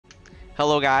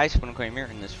Hello guys, I'm here.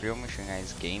 In this video, I'm going to show you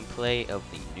guys gameplay of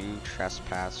the new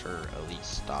Trespasser Elite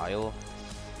style.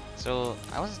 So,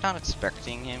 I was not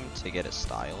expecting him to get a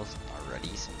style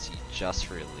already since he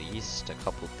just released a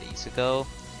couple days ago.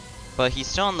 But he's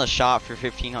still in the shop for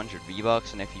 1500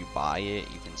 V-Bucks, and if you buy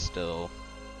it, you can still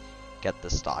get the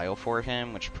style for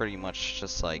him, which pretty much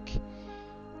just like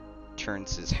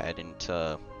turns his head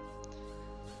into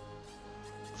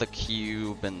the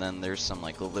cube, and then there's some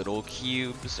like little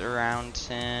cubes around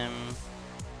him,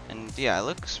 and yeah, it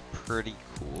looks pretty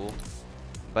cool.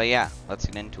 But yeah, let's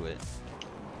get into it.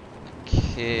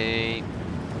 Okay.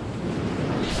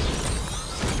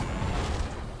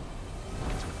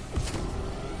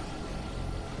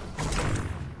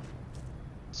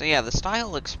 So yeah, the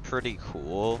style looks pretty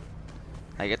cool.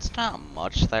 Like, it's not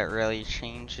much that really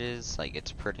changes. Like,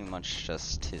 it's pretty much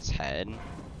just his head.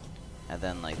 And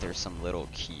then, like, there's some little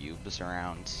cubes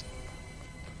around.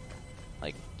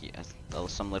 Like, yeah,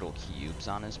 some little cubes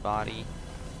on his body.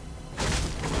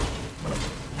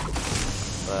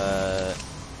 But...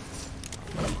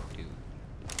 dude,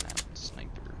 that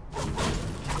sniper.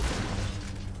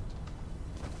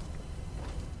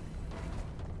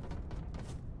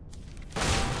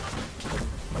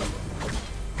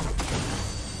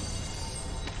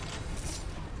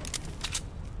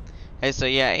 Hey, so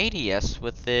yeah, ADS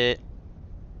with it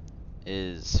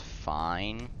is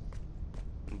fine.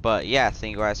 But yeah,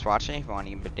 thank you guys for watching. If you want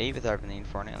to get a day with everything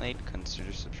Fortnite,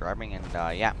 consider subscribing, and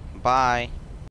yeah, bye.